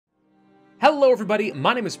Hello everybody,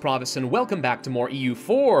 my name is Pravus and welcome back to more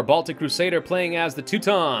EU4 Baltic Crusader playing as the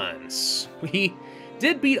Teutons. We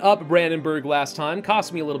did beat up Brandenburg last time,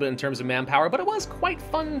 cost me a little bit in terms of manpower, but it was quite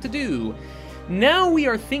fun to do. Now we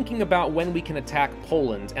are thinking about when we can attack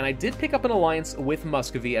Poland, and I did pick up an alliance with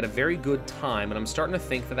Muscovy at a very good time, and I'm starting to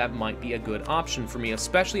think that that might be a good option for me,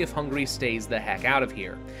 especially if Hungary stays the heck out of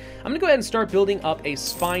here. I'm going to go ahead and start building up a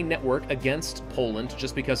spy network against Poland,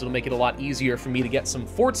 just because it'll make it a lot easier for me to get some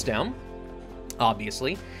forts down,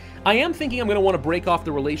 obviously. I am thinking I'm going to want to break off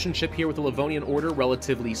the relationship here with the Livonian Order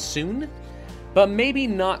relatively soon, but maybe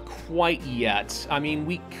not quite yet. I mean,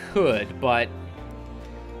 we could, but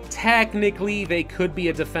technically, they could be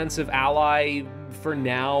a defensive ally for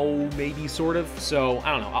now, maybe, sort of. So, I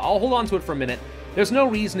don't know. I'll hold on to it for a minute. There's no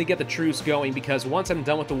reason to get the truce going, because once I'm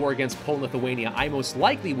done with the war against Poland and Lithuania, I most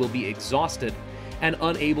likely will be exhausted and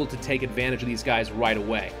unable to take advantage of these guys right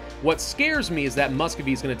away. What scares me is that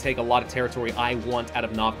Muscovy is going to take a lot of territory I want out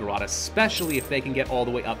of Novgorod, especially if they can get all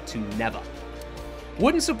the way up to Neva.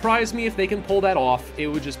 Wouldn't surprise me if they can pull that off. It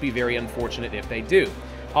would just be very unfortunate if they do.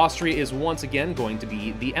 Austria is once again going to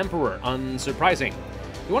be the Emperor. Unsurprising.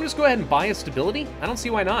 You want to just go ahead and buy a stability? I don't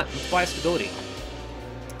see why not. Let's buy a stability.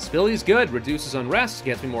 Stability is good. Reduces unrest,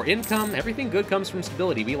 gets me more income. Everything good comes from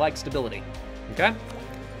stability. We like stability. Okay?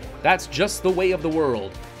 That's just the way of the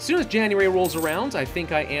world. As soon as January rolls around, I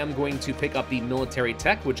think I am going to pick up the military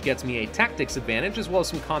tech, which gets me a tactics advantage, as well as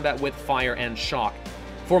some combat with fire and shock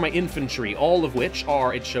for my infantry, all of which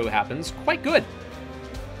are, it so happens, quite good.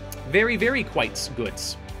 Very, very quite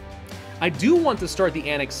goods. I do want to start the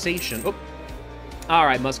annexation. Oh, all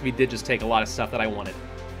right, Muscovy did just take a lot of stuff that I wanted.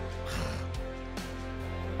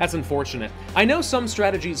 That's unfortunate. I know some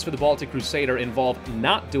strategies for the Baltic Crusader involve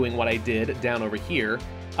not doing what I did down over here,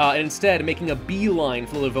 and instead making a beeline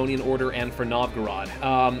for the Livonian Order and for Novgorod.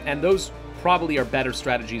 And those probably are better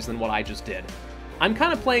strategies than what I just did. I'm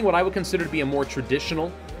kind of playing what I would consider to be a more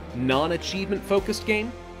traditional, non-achievement focused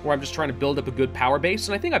game, where I'm just trying to build up a good power base,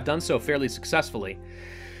 and I think I've done so fairly successfully.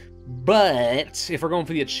 But if we're going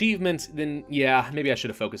for the achievement, then yeah, maybe I should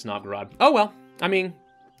have focused Novgorod. Oh well. I mean,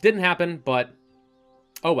 didn't happen, but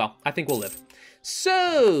oh well. I think we'll live.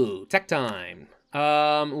 So, tech time.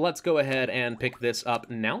 Let's go ahead and pick this up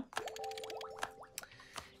now.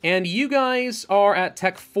 And you guys are at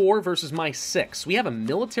Tech 4 versus my 6. We have a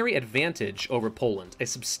military advantage over Poland, a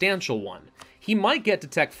substantial one. He might get to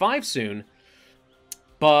Tech 5 soon,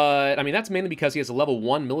 but, I mean, that's mainly because he has a level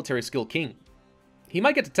 1 military skill king. He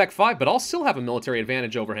might get to Tech 5, but I'll still have a military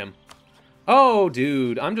advantage over him. Oh,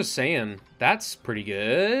 dude, I'm just saying. That's pretty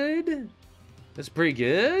good. That's pretty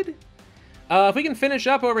good. If we can finish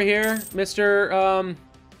up over here, Mr.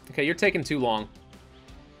 Okay, you're taking too long.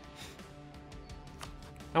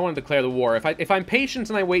 I want to declare the war. If I'm patient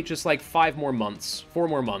and I wait just like 5 more months, 4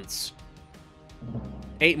 more months,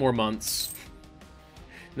 8 more months.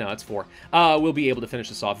 No, it's 4. We'll be able to finish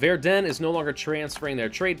this off. Verdun is no longer transferring their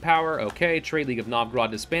trade power. Okay, Trade League of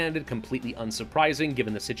Novgorod disbanded. Completely unsurprising,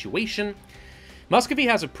 given the situation. Muscovy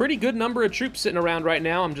has a pretty good number of troops sitting around right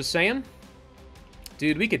now, I'm just saying.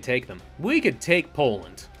 Dude, we could take them. We could take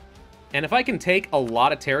Poland. And if I can take a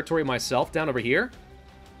lot of territory myself down over here,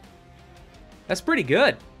 that's pretty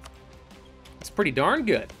good. That's pretty darn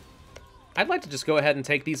good. I'd like to just go ahead and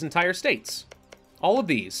take these entire states. All of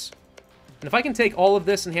these. And if I can take all of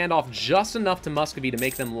this and hand off just enough to Muscovy to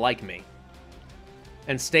make them like me,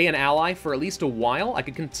 and stay an ally for at least a while, I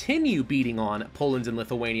could continue beating on Poland and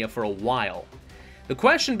Lithuania for a while. The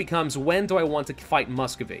question becomes, when do I want to fight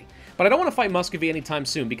Muscovy? But I don't want to fight Muscovy anytime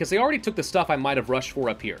soon, because they already took the stuff I might have rushed for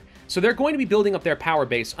up here. So they're going to be building up their power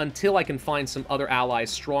base until I can find some other allies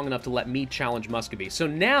strong enough to let me challenge Muscovy. So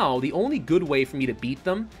now, the only good way for me to beat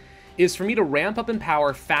them is for me to ramp up in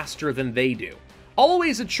power faster than they do.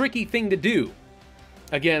 Always a tricky thing to do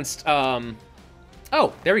against,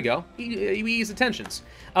 oh, there we go. We ease the tensions.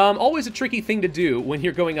 Always a tricky thing to do when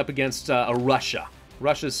you're going up against a Russia.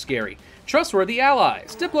 Russia's scary. Trustworthy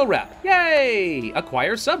allies. Diplo rep. Yay!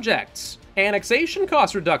 Acquire subjects. Annexation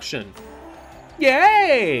cost reduction.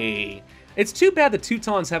 Yay! It's too bad the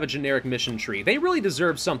Teutons have a generic mission tree. They really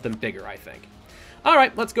deserve something bigger, I think. All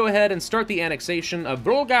right, let's go ahead and start the annexation of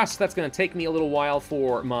Brolgas. That's going to take me a little while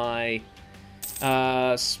for my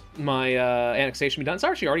annexation to be done. It's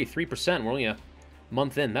actually already 3%. We're only a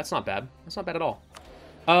month in. That's not bad. That's not bad at all.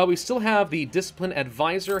 We still have the Discipline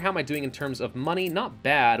Advisor. How am I doing in terms of money? Not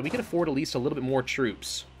bad. We can afford at least a little bit more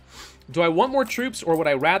troops. Do I want more troops, or would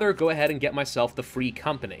I rather go ahead and get myself the Free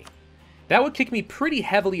Company? That would kick me pretty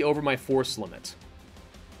heavily over my force limit.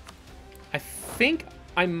 I think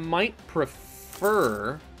I might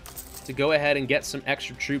prefer to go ahead and get some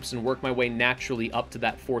extra troops and work my way naturally up to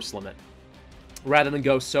that force limit. rather than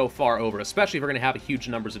go so far over, especially if we're going to have a huge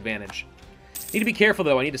numbers advantage. Need to be careful,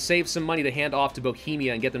 though. I need to save some money to hand off to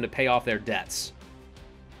Bohemia and get them to pay off their debts.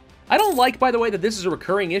 I don't like, by the way, that this is a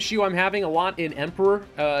recurring issue I'm having a lot in Emperor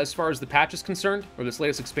as far as the patch is concerned, or this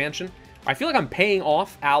latest expansion. I feel like I'm paying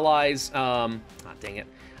off allies... dang it.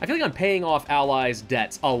 I feel like I'm paying off allies'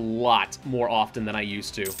 debts a lot more often than I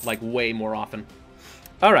used to. Like, way more often.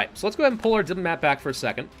 Alright, so let's go ahead and pull our diplomat back for a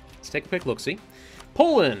second. Let's take a quick look-see.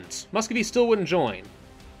 Poland! Muscovy still wouldn't join.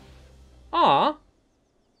 Ah.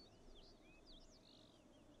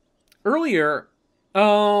 Earlier...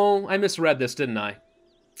 Oh, I misread this, didn't I?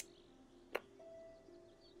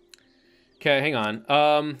 Okay, hang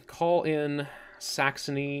on. Call in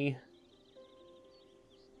Saxony.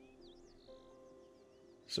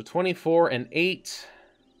 So 24 and 8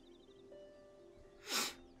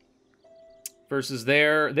 versus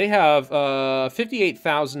there. They have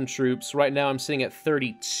 58,000 troops. Right now I'm sitting at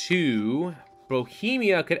 32.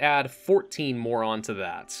 Bohemia could add 14 more onto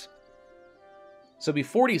that. So it'd be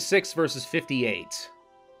 46 versus 58.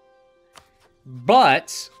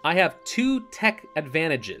 But I have 2 tech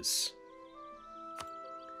advantages.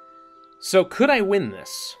 So could I win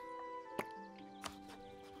this?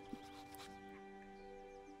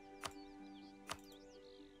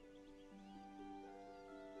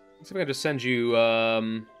 Let's see if I can just send you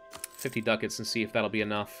 50 ducats and see if that'll be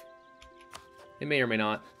enough. It may or may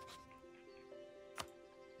not.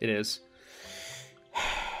 It is.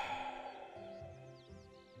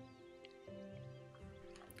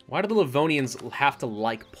 Why do the Livonians have to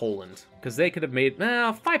like Poland? Because they could have made...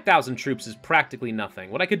 5,000 troops is practically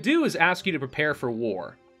nothing. What I could do is ask you to prepare for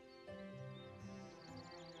war.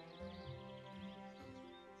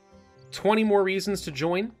 20 more reasons to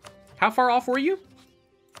join. How far off were you?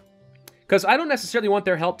 Because I don't necessarily want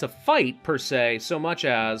their help to fight, per se, so much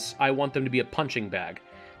as I want them to be a punching bag.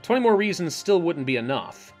 20 more reasons still wouldn't be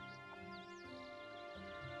enough.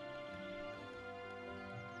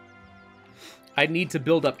 I'd need to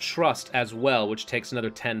build up trust as well, which takes another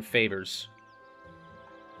 10 favors.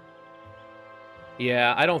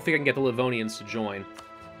 Yeah, I don't think I can get the Livonians to join.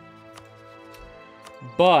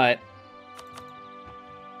 But...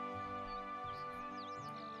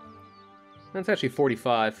 that's actually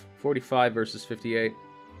 45. 45 versus 58.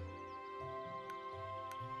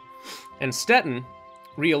 And Stettin,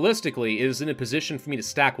 realistically, is in a position for me to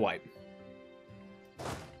stack wipe.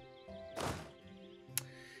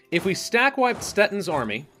 If we stack wipe Stettin's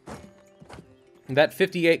army, that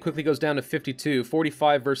 58 quickly goes down to 52.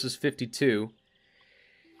 45 versus 52.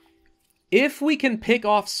 If we can pick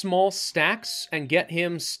off small stacks and get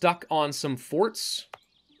him stuck on some forts...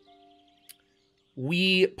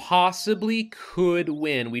 we possibly could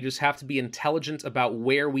win. We just have to be intelligent about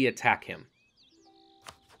where we attack him.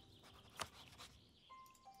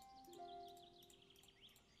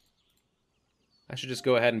 I should just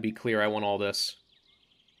go ahead and be clear. I want all this.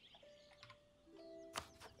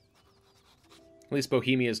 At least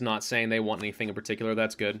Bohemia is not saying they want anything in particular.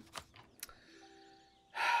 That's good.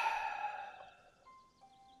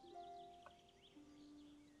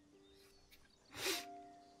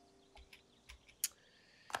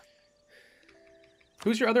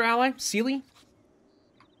 Who's your other ally? Sealy?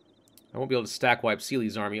 I won't be able to stack wipe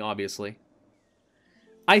Sealy's army, obviously.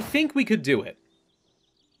 I think we could do it.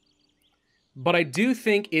 But I do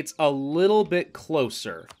think it's a little bit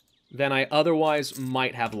closer than I otherwise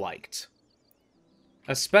might have liked.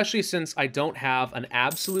 Especially since I don't have an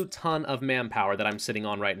absolute ton of manpower that I'm sitting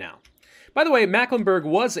on right now. By the way, Mecklenburg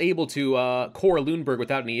was able to core Lüneburg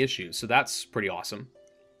without any issues, so that's pretty awesome.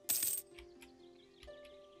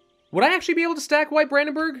 Would I actually be able to stack wipe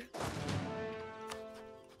Brandenburg?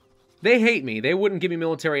 They hate me. They wouldn't give me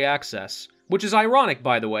military access. Which is ironic,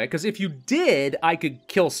 by the way, because if you did, I could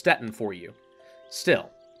kill Stettin for you. Still.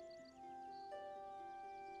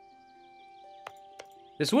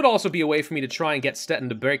 This would also be a way for me to try and get Stettin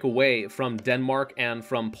to break away from Denmark and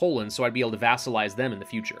from Poland, so I'd be able to vassalize them in the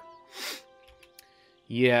future.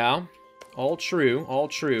 Yeah, all true, all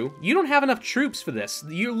true. You don't have enough troops for this.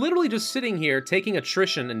 You're literally just sitting here taking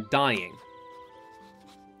attrition and dying.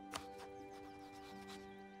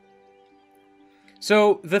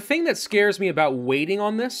 So, the thing that scares me about waiting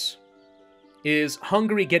on this is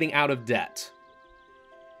Hungary getting out of debt.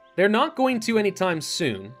 They're not going to anytime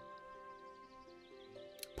soon.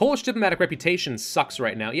 Polish diplomatic reputation sucks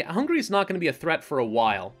right now. Yeah, Hungary's not going to be a threat for a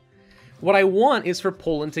while. What I want is for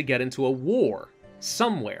Poland to get into a war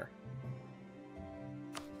somewhere.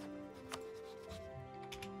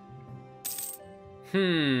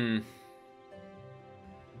 I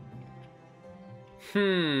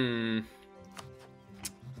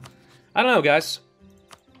don't know, guys.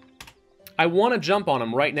 I want to jump on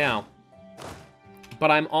him right now. But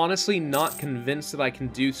I'm honestly not convinced that I can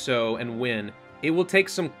do so and win. It will take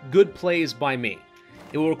some good plays by me.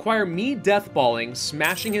 It will require me deathballing,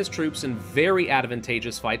 smashing his troops in very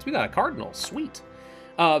advantageous fights. We got a cardinal, sweet.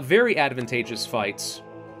 Very advantageous fights.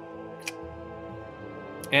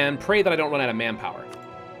 And pray that I don't run out of manpower.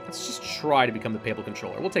 Let's just try to become the Papal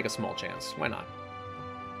Controller. We'll take a small chance. Why not?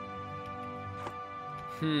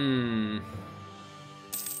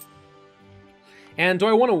 And do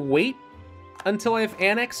I want to wait until I've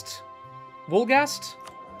annexed Volgast?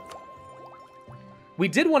 We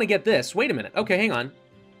did want to get this. Wait a minute. Okay, hang on.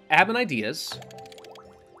 Admin ideas.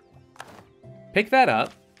 Pick that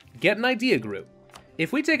up. Get an idea group.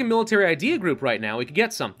 If we take a military idea group right now, we could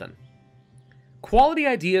get something. Quality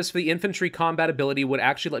ideas for the infantry combat ability would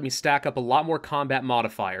actually let me stack up a lot more combat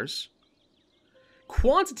modifiers.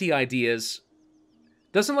 Quantity ideas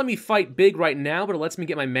doesn't let me fight big right now, but it lets me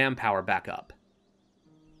get my manpower back up.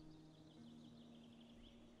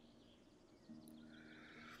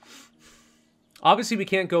 Obviously, we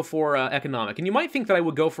can't go for economic. And you might think that I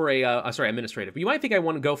would go for a, sorry, administrative. You might think I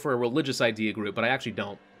want to go for a religious idea group, but I actually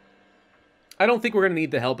don't. I don't think we're going to need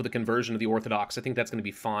the help of the conversion of the Orthodox. I think that's going to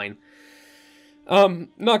be fine. Not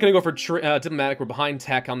going to go for diplomatic. We're behind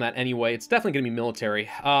tech on that anyway. It's definitely going to be military.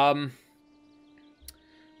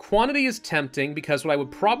 Quantity is tempting because what I would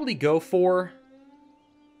probably go for,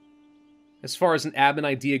 as far as an admin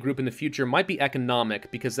idea group in the future, might be economic,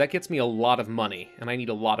 because that gets me a lot of money, and I need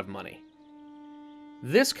a lot of money.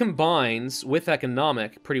 This combines with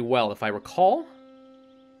economic pretty well, if I recall.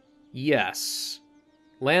 Yes.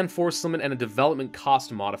 Land force limit and a development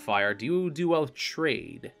cost modifier. Do you do well with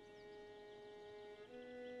trade?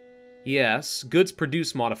 Yes. Goods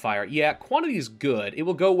produce modifier. Yeah, quantity is good. It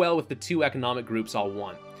will go well with the two economic groups I'll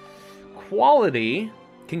want. Quality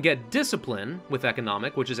can get discipline with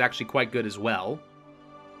economic, which is actually quite good as well.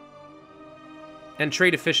 And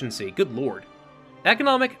trade efficiency. Good lord.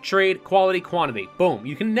 Economic, trade, quality, quantity. Boom.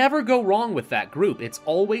 You can never go wrong with that group. It's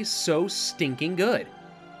always so stinking good.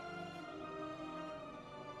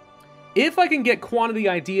 If I can get quantity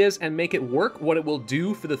ideas and make it work, what it will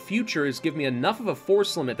do for the future is give me enough of a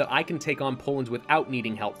force limit that I can take on Poland without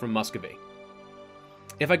needing help from Muscovy.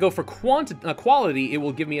 If I go for quality, it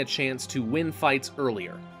will give me a chance to win fights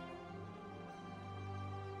earlier.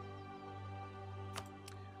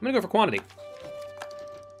 I'm going to go for quantity.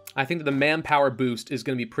 I think that the manpower boost is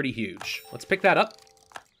going to be pretty huge. Let's pick that up.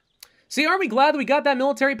 See, aren't we glad that we got that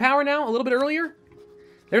military power now a little bit earlier?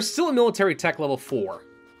 There's still a military tech level 4.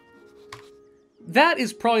 That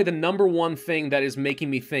is probably the number one thing that is making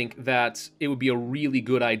me think that it would be a really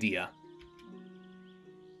good idea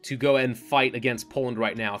to go and fight against Poland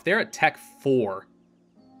right now. If they're at tech 4,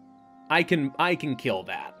 I can kill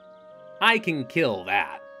that. I can kill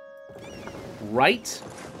that. Right?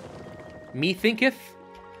 Me thinketh?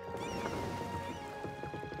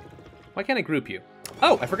 Why can't I group you?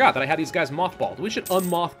 Oh, I forgot that I had these guys mothballed. We should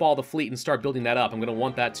unmothball the fleet and start building that up. I'm going to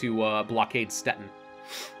want that to blockade Stettin.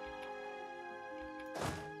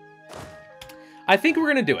 I think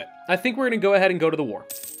we're going to do it. I think we're going to go ahead and go to the war.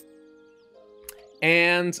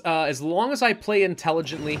 And as long as I play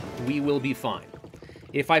intelligently, we will be fine.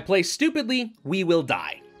 If I play stupidly, we will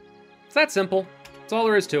die. It's that simple. That's all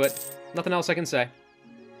there is to it. Nothing else I can say.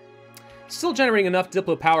 Still generating enough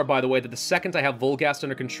Diplo power, by the way, that the second I have Volgast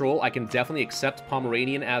under control, I can definitely accept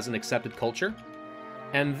Pomeranian as an accepted culture.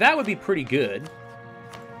 And that would be pretty good.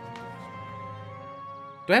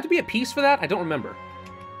 Do I have to be at peace for that? I don't remember.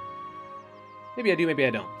 Maybe I do, maybe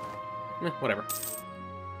I don't. Whatever.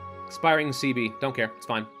 Expiring CB. Don't care. It's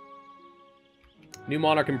fine. New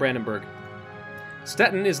monarch in Brandenburg.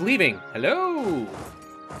 Stettin is leaving. Hello!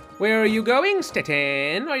 Where are you going,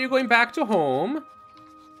 Stettin? Are you going back to home?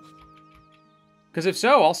 Because if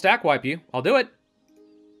so, I'll stack wipe you. I'll do it.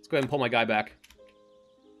 Let's go ahead and pull my guy back.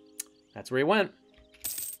 That's where he went.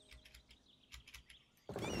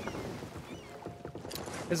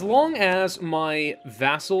 As long as my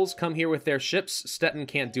vassals come here with their ships, Stettin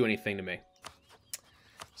can't do anything to me.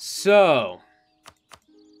 So,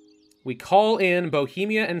 we call in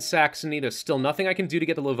Bohemia and Saxony. There's still nothing I can do to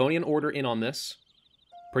get the Livonian Order in on this.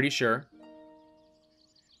 Pretty sure.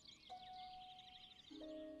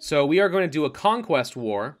 So we are going to do a conquest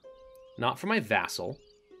war. Not for my vassal.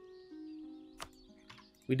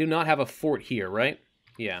 We do not have a fort here, right?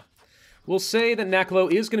 Yeah. We'll say that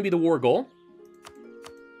Naklo is going to be the war goal.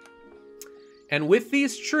 And with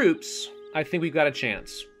these troops, I think we've got a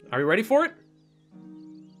chance. Are we ready for it?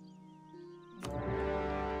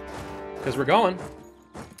 Because we're going.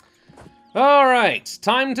 All right,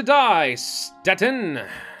 time to die, Stettin.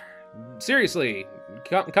 Seriously,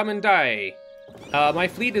 come and die. My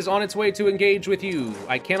fleet is on its way to engage with you.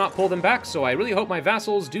 I cannot pull them back, so I really hope my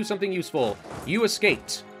vassals do something useful. You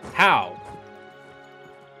escaped. How?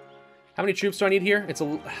 How many troops do I need here? It's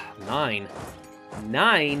 9.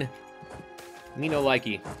 9? Me no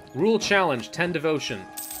likey. Rule challenge, 10 devotion.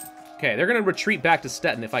 Okay, they're gonna retreat back to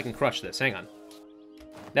Stettin if I can crush this. Hang on.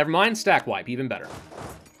 Never mind, stack wipe, even better.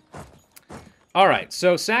 Alright,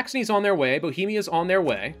 so Saxony's on their way, Bohemia's on their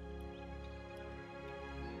way.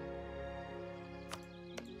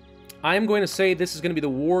 I am going to say this is going to be the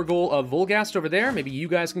war goal of Volgast over there. Maybe you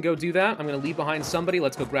guys can go do that. I'm going to leave behind somebody.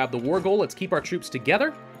 Let's go grab the war goal. Let's keep our troops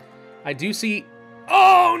together. I do see...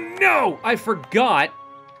 Oh, no! I forgot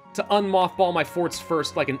to unmothball my forts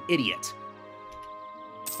first like an idiot.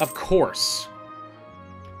 Of course.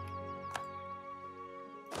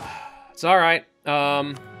 It's alright.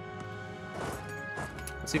 Let's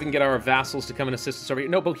see if we can get our vassals to come and assist us over here.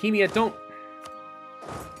 No, Bohemia, don't...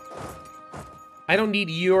 I don't need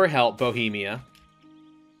your help, Bohemia.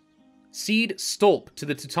 Cede Stolp to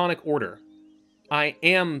the Teutonic Order. I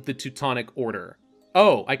am the Teutonic Order.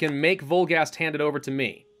 Oh, I can make Volgast hand it over to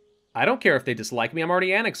me. I don't care if they dislike me, I'm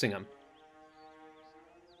already annexing them.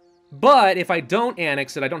 But if I don't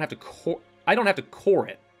annex it, I don't have to core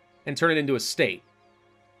it and turn it into a state.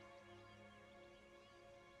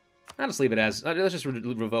 I'll just leave it as... let's just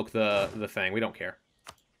revoke the thing. We don't care.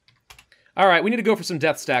 Alright, we need to go for some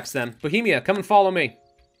death stacks then. Bohemia, come and follow me.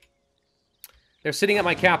 They're sitting at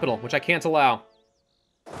my capital, which I can't allow.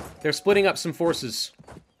 They're splitting up some forces.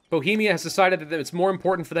 Bohemia has decided that it's more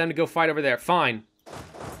important for them to go fight over there. Fine.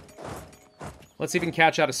 Let's see if we can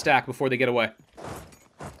catch out a stack before they get away.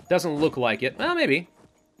 Doesn't look like it. Well, maybe.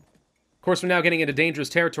 Of course, we're now getting into dangerous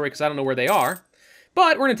territory because I don't know where they are.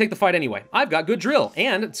 But we're going to take the fight anyway. I've got good drill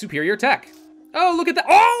and superior tech. Oh, look at that.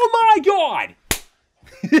 Oh my god!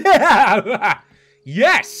 Yeah!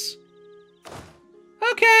 Yes!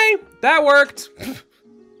 Okay, that worked.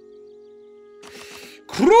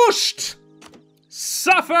 Crushed!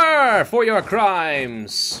 Suffer for your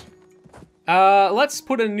crimes! Let's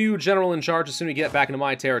put a new general in charge as soon as we get back into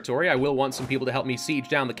my territory. I will want some people to help me siege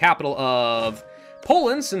down the capital of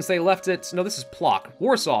Poland, since they left it... No, this is Plock.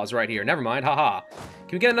 Warsaw is right here. Never mind, haha.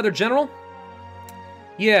 Can we get another general?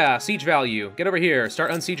 Yeah, siege value. Get over here.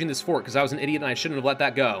 Start unsieging this fort, because I was an idiot and I shouldn't have let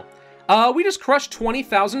that go. We just crushed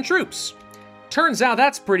 20,000 troops. Turns out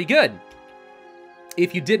that's pretty good.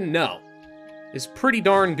 If you didn't know. It's pretty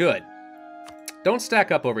darn good. Don't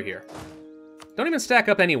stack up over here. Don't even stack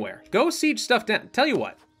up anywhere. Go siege stuff down. Tell you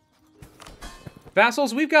what.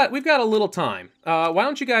 Vassals, we've got a little time. Why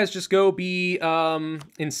don't you guys just go be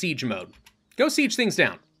in siege mode? Go siege things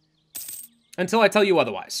down. Until I tell you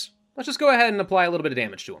otherwise. Let's just go ahead and apply a little bit of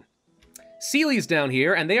damage to them. Sealy's down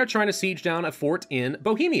here, and they are trying to siege down a fort in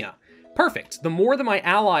Bohemia. Perfect. The more that my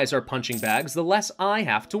allies are punching bags, the less I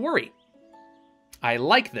have to worry. I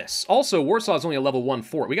like this. Also, Warsaw is only a level 1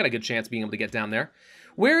 fort. We got a good chance of being able to get down there.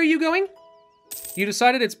 Where are you going? You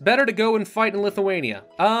decided it's better to go and fight in Lithuania.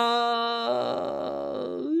 I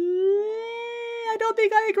don't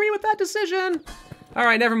think I agree with that decision. All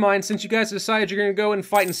right, never mind. Since you guys decided you're going to go and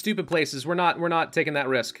fight in stupid places, we're not taking that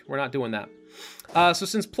risk. We're not doing that. So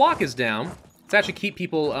since Plock is down, let's actually keep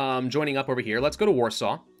people joining up over here. Let's go to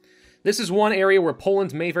Warsaw. This is one area where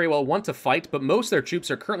Poland may very well want to fight, but most of their troops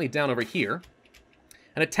are currently down over here.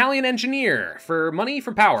 An Italian engineer for money,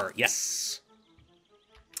 for power. Yes.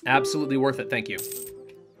 Absolutely worth it, thank you.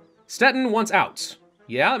 Stettin wants out.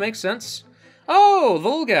 Yeah, that makes sense. Oh,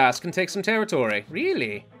 Volgast can take some territory.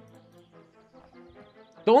 Really?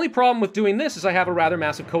 The only problem with doing this is I have a rather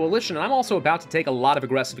massive coalition, and I'm also about to take a lot of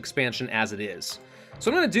aggressive expansion as it is. So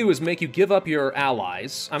what I'm going to do is make you give up your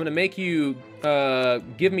allies. I'm going to make you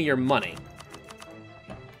give me your money.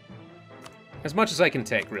 As much as I can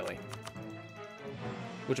take, really.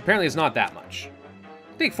 Which apparently is not that much.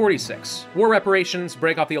 Take 46. War reparations,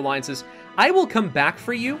 break off the alliances. I will come back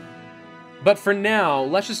for you, but for now,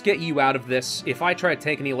 let's just get you out of this. If I try to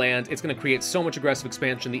take any land, it's going to create so much aggressive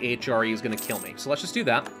expansion, the HRE is going to kill me. So let's just do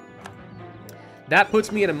that. That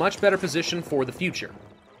puts me in a much better position for the future.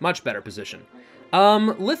 Much better position.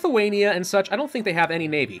 Lithuania and such, I don't think they have any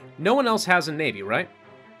navy. No one else has a navy, right?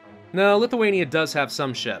 No, Lithuania does have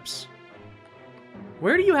some ships.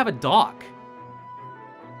 Where do you have a dock?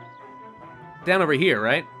 Down over here,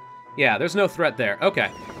 right? Yeah, there's no threat there.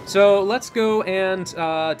 Okay, so let's go and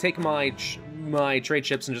take my trade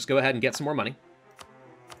ships and just go ahead and get some more money.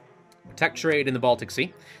 Tech trade in the Baltic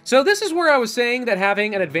Sea. So this is where I was saying that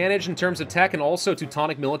having an advantage in terms of tech and also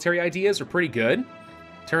Teutonic military ideas are pretty good.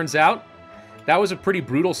 Turns out, that was a pretty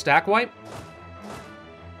brutal stack wipe.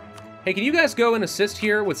 Hey, can you guys go and assist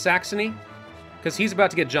here with Saxony? because he's about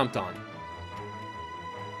to get jumped on.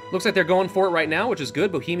 Looks like they're going for it right now, which is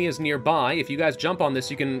good. Bohemia's nearby. If you guys jump on this,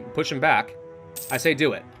 you can push him back. I say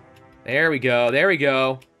do it. There we go. There we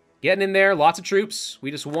go. Getting in there. Lots of troops.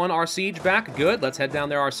 We just won our siege back. Good. Let's head down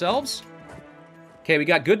there ourselves. Okay, we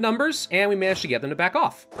got good numbers, and we managed to get them to back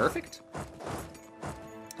off. Perfect.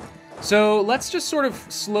 So let's just sort of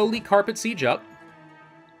slowly carpet siege up.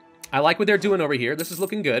 I like what they're doing over here. This is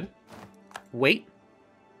looking good. Wait.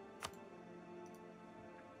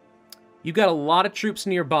 You've got a lot of troops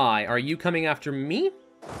nearby. Are you coming after me?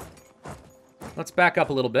 Let's back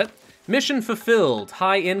up a little bit. Mission fulfilled.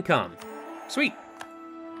 High income. Sweet.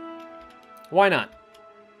 Why not?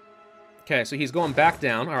 Okay, so he's going back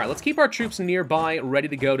down. All right, let's keep our troops nearby, ready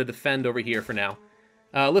to go to defend over here for now.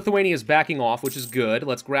 Lithuania is backing off, which is good.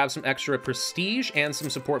 Let's grab some extra prestige and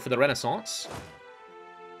some support for the Renaissance.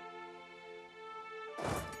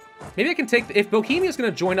 Maybe I can take... If Bohemia's going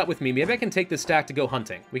to join up with me, maybe I can take this stack to go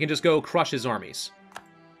hunting. We can just go crush his armies.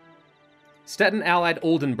 Stettin allied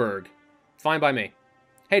Oldenburg. Fine by me.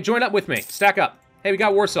 Hey, join up with me. Stack up. Hey, we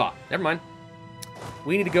got Warsaw. Never mind.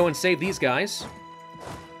 We need to go and save these guys.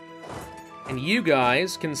 And you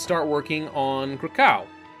guys can start working on Krakow.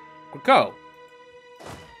 Krakow.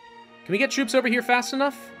 Can we get troops over here fast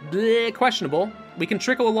enough? Bleh, questionable. We can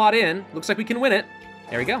trickle a lot in. Looks like we can win it.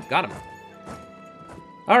 There we go. Got him.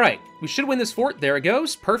 Alright, we should win this fort. There it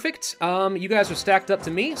goes. Perfect. You guys are stacked up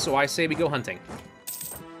to me, so I say we go hunting.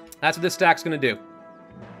 That's what this stack's gonna do.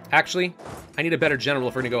 Actually, I need a better general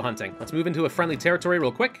if we're gonna go hunting. Let's move into a friendly territory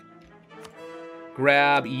real quick.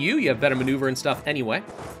 Grab you. You have better maneuver and stuff anyway.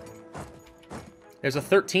 There's a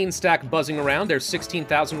 13 stack buzzing around. There's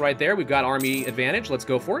 16,000 right there. We've got army advantage. Let's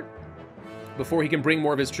go for it. Before he can bring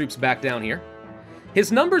more of his troops back down here.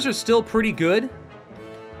 His numbers are still pretty good,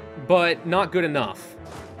 but not good enough.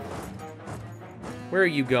 Where are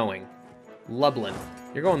you going? Lublin.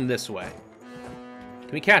 You're going this way.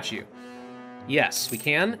 Can we catch you? Yes, we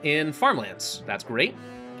can in farmlands. That's great.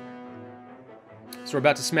 So we're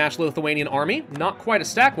about to smash the Lithuanian army. Not quite a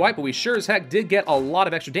stack wipe, but we sure as heck did get a lot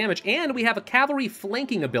of extra damage, and we have a cavalry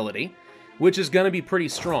flanking ability, which is going to be pretty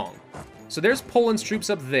strong. So there's Poland's troops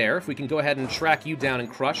up there. If we can go ahead and track you down and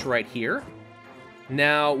crush right here.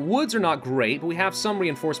 Now, woods are not great, but we have some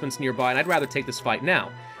reinforcements nearby, and I'd rather take this fight now.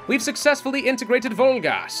 We've successfully integrated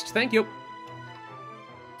Volgast. Thank you.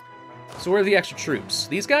 So where are the extra troops?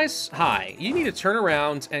 These guys? Hi. You need to turn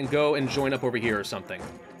around and go and join up over here or something.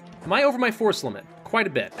 Am I over my force limit? Quite a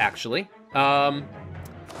bit, actually.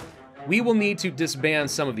 We will need to disband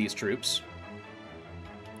some of these troops.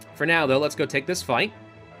 For now, though, let's go take this fight.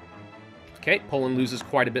 Okay, Poland loses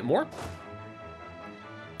quite a bit more.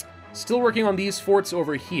 Still working on these forts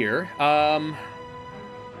over here.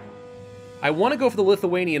 I want to go for the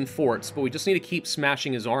Lithuanian forts, but we just need to keep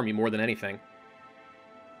smashing his army more than anything.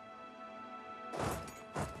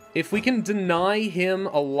 If we can deny him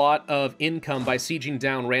a lot of income by sieging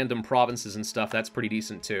down random provinces and stuff, that's pretty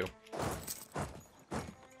decent too.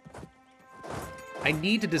 I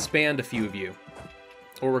need to disband a few of you,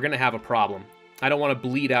 or we're going to have a problem. I don't want to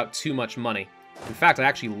bleed out too much money. In fact, I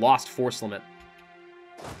actually lost force limit.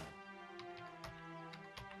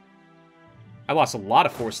 I lost a lot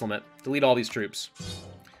of force limit. Delete all these troops.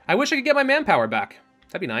 I wish I could get my manpower back.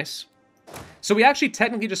 That'd be nice. So we actually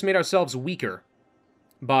technically just made ourselves weaker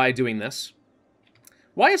by doing this.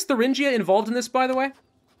 Why is Thuringia involved in this, by the way?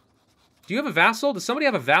 Do you have a vassal? Does somebody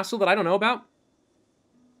have a vassal that I don't know about?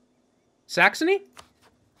 Saxony?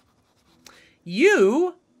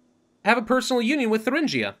 You have a personal union with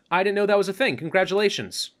Thuringia. I didn't know that was a thing.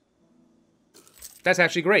 Congratulations. That's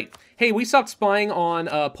actually great. Hey, we stopped spying on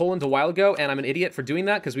Poland a while ago, and I'm an idiot for doing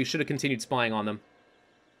that because we should have continued spying on them.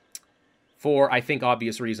 For, I think,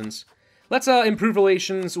 obvious reasons. Let's improve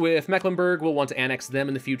relations with Mecklenburg. We'll want to annex them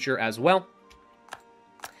in the future as well.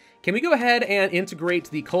 Can we go ahead and integrate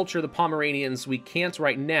the culture of the Pomeranians? We can't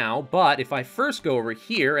right now, but if I first go over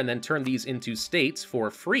here and then turn these into states for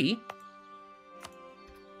free,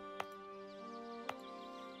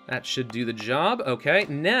 that should do the job. Okay,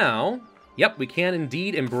 now, yep, we can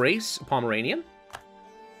indeed embrace Pomeranian,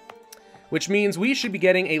 which means we should be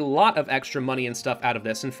getting a lot of extra money and stuff out of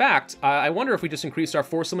this. In fact, I wonder if we just increased our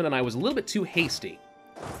force limit and I was a little bit too hasty.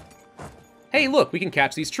 Hey, look, we can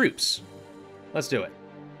catch these troops. Let's do it.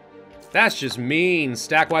 That's just mean.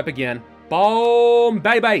 Stack wipe again. Boom,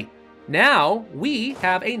 baby. Now we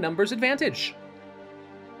have a numbers advantage.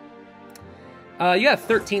 You got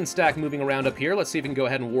 13 stack moving around up here. Let's see if we can go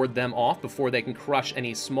ahead and ward them off before they can crush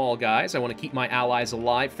any small guys. I want to keep my allies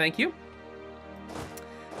alive, thank you.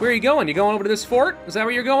 Where are you going? You going over to this fort? Is that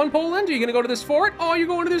where you're going, Poland? Are you going to go to this fort? Oh, you're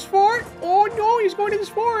going to this fort? Oh, no, he's going to this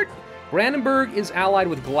fort. Brandenburg is allied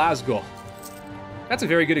with Glasgow. That's a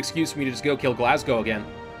very good excuse for me to just go kill Glasgow again.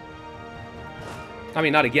 I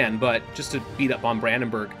mean, not again, but just to beat up on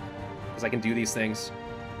Brandenburg. Because I can do these things.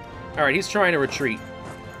 Alright, he's trying to retreat.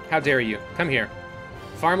 How dare you? Come here.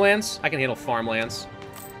 Farmlands? I can handle farmlands.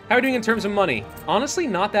 How are we doing in terms of money? Honestly,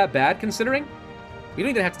 not that bad, considering. We don't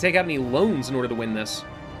even have to take out any loans in order to win this.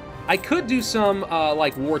 I could do some,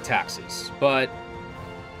 like, war taxes, but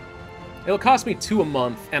it'll cost me 2 a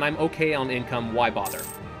month, and I'm okay on income. Why bother?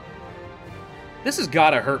 This has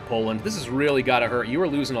gotta hurt, Poland. This has really gotta hurt. You are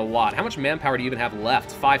losing a lot. How much manpower do you even have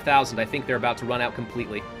left? 5,000. I think they're about to run out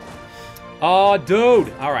completely. Oh, dude!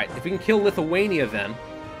 Alright, if we can kill Lithuania, then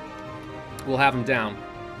we'll have him down.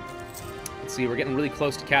 Let's see, we're getting really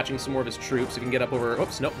close to catching some more of his troops. We can get up over...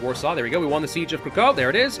 Oops, nope, Warsaw. There we go. We won the Siege of Krakow. There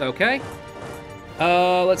it is. Okay.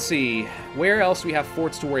 Let's see. Where else do we have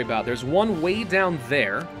forts to worry about? There's one way down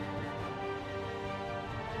there.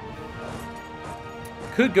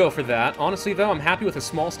 Could go for that. Honestly, though, I'm happy with the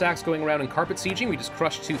small stacks going around and carpet sieging. We just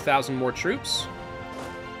crushed 2,000 more troops.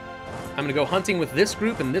 I'm going to go hunting with this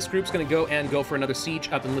group, and this group's going to go for another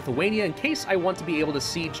siege up in Lithuania in case I want to be able to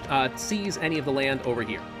seize any of the land over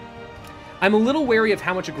here. I'm a little wary of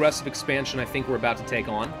how much aggressive expansion I think we're about to take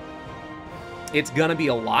on. It's going to be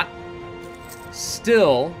a lot.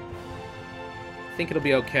 Still, I think it'll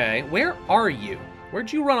be okay. Where are you?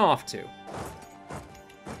 Where'd you run off to?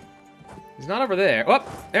 He's not over there. Oh,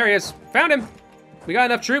 there he is. Found him. We got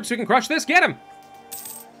enough troops. We can crush this. Get him.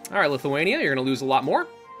 All right, Lithuania, you're going to lose a lot more.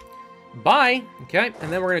 Bye. Okay,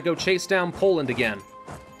 and then we're going to go chase down Poland again.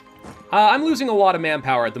 I'm losing a lot of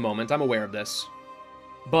manpower at the moment. I'm aware of this.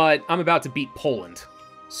 But I'm about to beat Poland.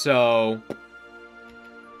 So,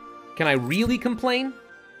 can I really complain?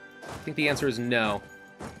 I think the answer is no.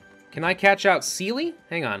 Can I catch out Sealy?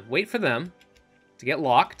 Hang on. Wait for them to get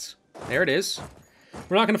locked. There it is.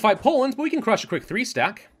 We're not going to fight Poland, but we can crush a quick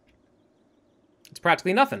 3-stack. It's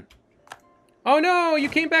practically nothing. Oh no, you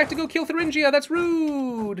came back to go kill Thuringia. That's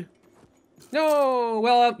rude. No,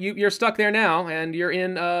 well, you're stuck there now, and you're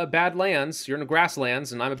in bad lands. You're in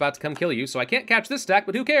grasslands, and I'm about to come kill you, so I can't catch this stack,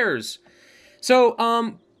 but who cares? So,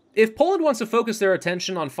 if Poland wants to focus their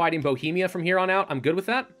attention on fighting Bohemia from here on out, I'm good with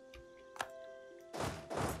that.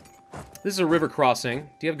 This is a river crossing.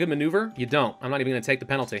 Do you have good maneuver? You don't. I'm not even going to take the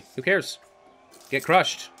penalty. Who cares? Get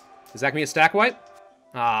crushed. Is that going to be a stack wipe?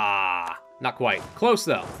 Ah, not quite. Close,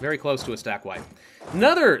 though. Very close to a stack wipe.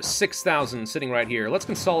 Another 6,000 sitting right here. Let's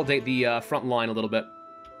consolidate the front line a little bit.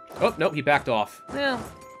 Oh, nope, he backed off. Yeah.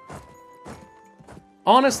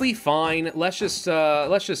 Honestly, fine. Let's just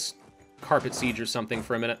carpet siege or something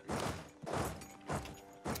for a minute.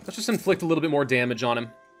 Let's just inflict a little bit more damage on him.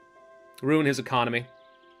 Ruin his economy.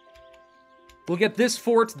 We'll get this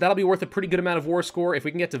fort. That'll be worth a pretty good amount of war score. If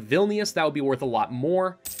we can get to Vilnius, that would be worth a lot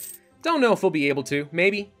more. Don't know if we'll be able to.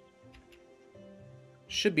 Maybe.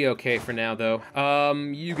 Should be okay for now, though.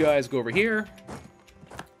 You guys go over here.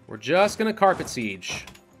 We're just gonna carpet siege.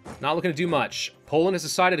 Not looking to do much. Poland has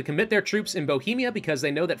decided to commit their troops in Bohemia because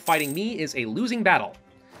they know that fighting me is a losing battle.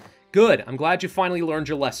 Good. I'm glad you finally learned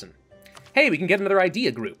your lesson. Hey, we can get another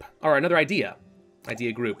idea group. Or another idea.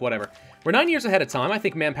 Idea group, whatever. We're 9 years ahead of time. I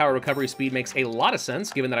think manpower recovery speed makes a lot of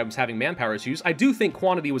sense, given that I was having manpower issues. I do think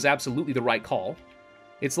quantity was absolutely the right call.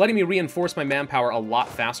 It's letting me reinforce my manpower a lot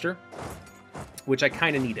faster, which I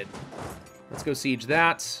kind of needed. Let's go siege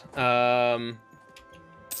that. That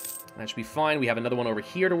should be fine. We have another one over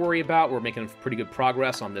here to worry about. We're making pretty good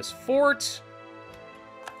progress on this fort.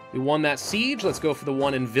 We won that siege. Let's go for the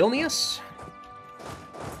one in Vilnius.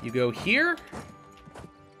 You go here.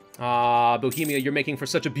 Ah, Bohemia, you're making for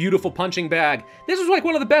such a beautiful punching bag. This was like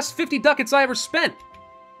one of the best 50 ducats I ever spent.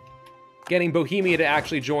 Getting Bohemia to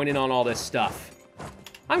actually join in on all this stuff.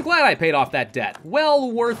 I'm glad I paid off that debt.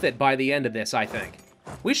 Well worth it by the end of this, I think.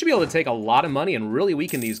 We should be able to take a lot of money and really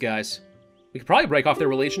weaken these guys. We could probably break off their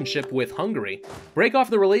relationship with Hungary. Break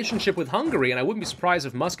off the relationship with Hungary, and I wouldn't be surprised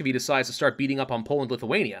if Muscovy decides to start beating up on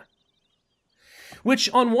Poland-Lithuania. Which,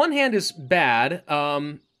 on one hand, is bad.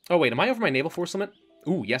 Oh, wait, am I over my naval force limit?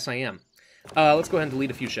 Ooh, yes, I am. Let's go ahead and delete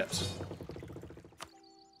a few ships.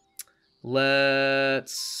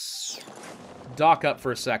 Let's dock up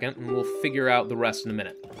for a second, and we'll figure out the rest in a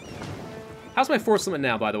minute. How's my force limit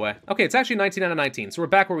now, by the way? Okay, it's actually 19 out of 19, so we're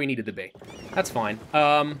back where we needed to be. That's fine.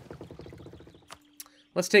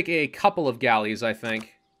 Let's take a couple of galleys, I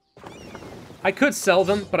think. I could sell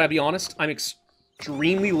them, but I'll be honest, I'm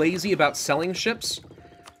extremely lazy about selling ships.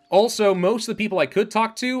 Also, most of the people I could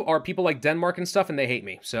talk to are people like Denmark and stuff, and they hate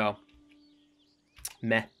me, so...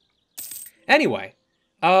 Meh. Anyway,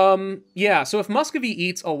 Yeah, so if Muscovy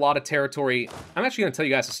eats a lot of territory, I'm actually going to tell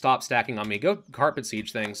you guys to stop stacking on me. Go carpet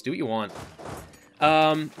siege things. Do what you want.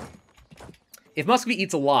 If Muscovy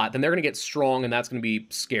eats a lot, then they're going to get strong, and that's going to be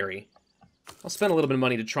scary. I'll spend a little bit of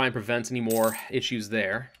money to try and prevent any more issues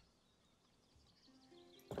there.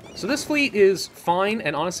 So this fleet is fine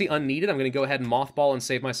and honestly unneeded. I'm going to go ahead and mothball and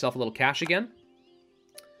save myself a little cash again.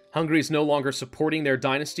 Hungary is no longer supporting their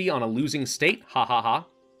dynasty on a losing state. Ha ha ha.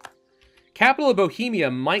 Capital of Bohemia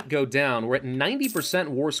might go down. We're at 90%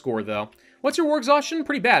 war score, though. What's your war exhaustion?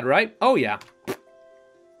 Pretty bad, right? Oh, yeah.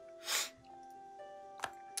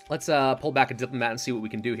 Let's pull back a diplomat and see what we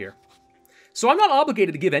can do here. So I'm not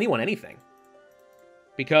obligated to give anyone anything.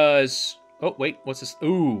 Because... Oh, wait. What's this?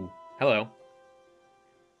 Ooh. Hello.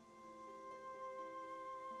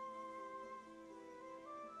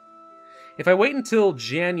 If I wait until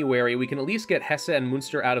January, we can at least get Hesse and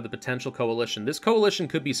Munster out of the potential coalition. This coalition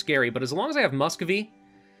could be scary, but as long as I have Muscovy,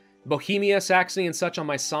 Bohemia, Saxony, and such on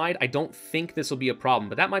my side, I don't think this will be a problem.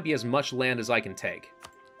 But that might be as much land as I can take.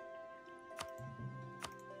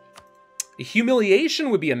 Humiliation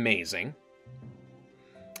would be amazing.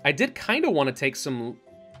 I did kind of want to take some...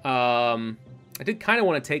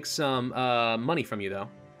 money from you, though.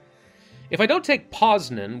 If I don't take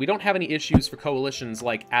Poznan, we don't have any issues for coalitions,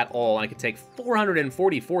 like, at all. I could take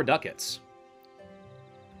 444 ducats.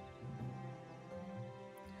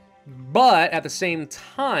 But, at the same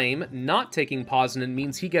time, not taking Poznan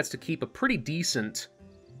means he gets to keep a pretty decent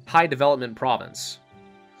high development province.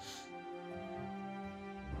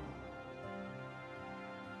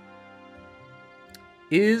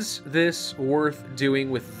 Is this worth doing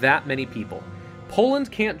with that many people? Poland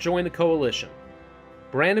can't join the coalition.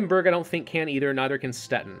 Brandenburg, I don't think, can either. Neither can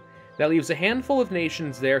Stettin. That leaves a handful of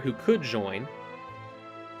nations there who could join.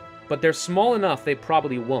 But they're small enough they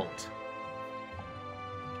probably won't.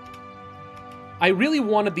 I really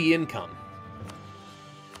wanted the income.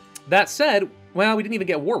 That said, well, we didn't even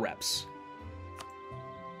get war reps.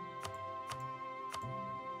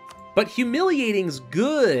 But humiliating's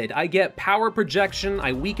good. I get power projection.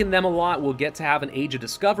 I weaken them a lot. We'll get to have an Age of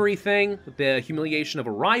Discovery thing with the humiliation of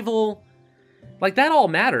a rival. Like, that all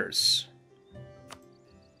matters.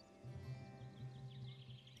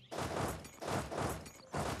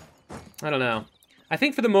 I don't know. I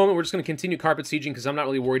think for the moment we're just going to continue carpet sieging because I'm not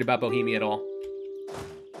really worried about Bohemia at all.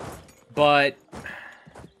 But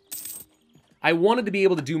I wanted to be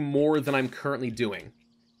able to do more than I'm currently doing.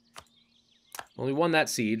 Only won that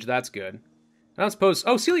siege. That's good. I don't suppose...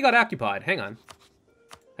 Oh, Sealy got occupied. Hang on.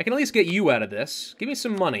 I can at least get you out of this. Give me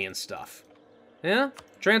some money and stuff. Yeah?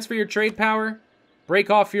 Transfer your trade power. Break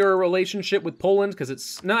off your relationship with Poland, because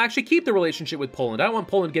it's... No, actually keep the relationship with Poland. I don't want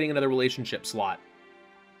Poland getting another relationship slot.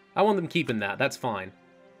 I want them keeping that. That's fine.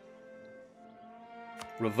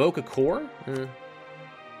 Revoke a core? You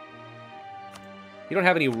don't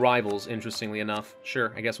have any rivals, interestingly enough.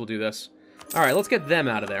 Sure, I guess we'll do this. Alright, let's get them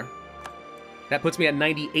out of there. That puts me at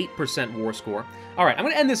 98% war score. Alright, I'm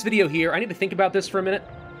going to end this video here. I need to think about this for a minute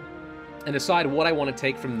and decide what I want to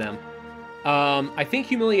take from them. I think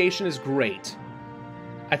humiliation is great.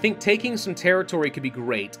 I think taking some territory could be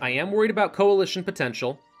great. I am worried about coalition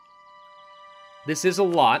potential. This is a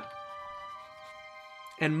lot.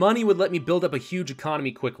 And money would let me build up a huge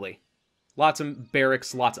economy quickly. Lots of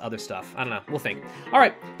barracks, lots of other stuff. I don't know. We'll think.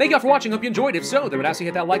 Alright, thank you all for watching. Hope you enjoyed. If so, then I would ask you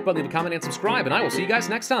to hit that like button, leave a comment, and subscribe. And I will see you guys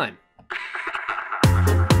next time.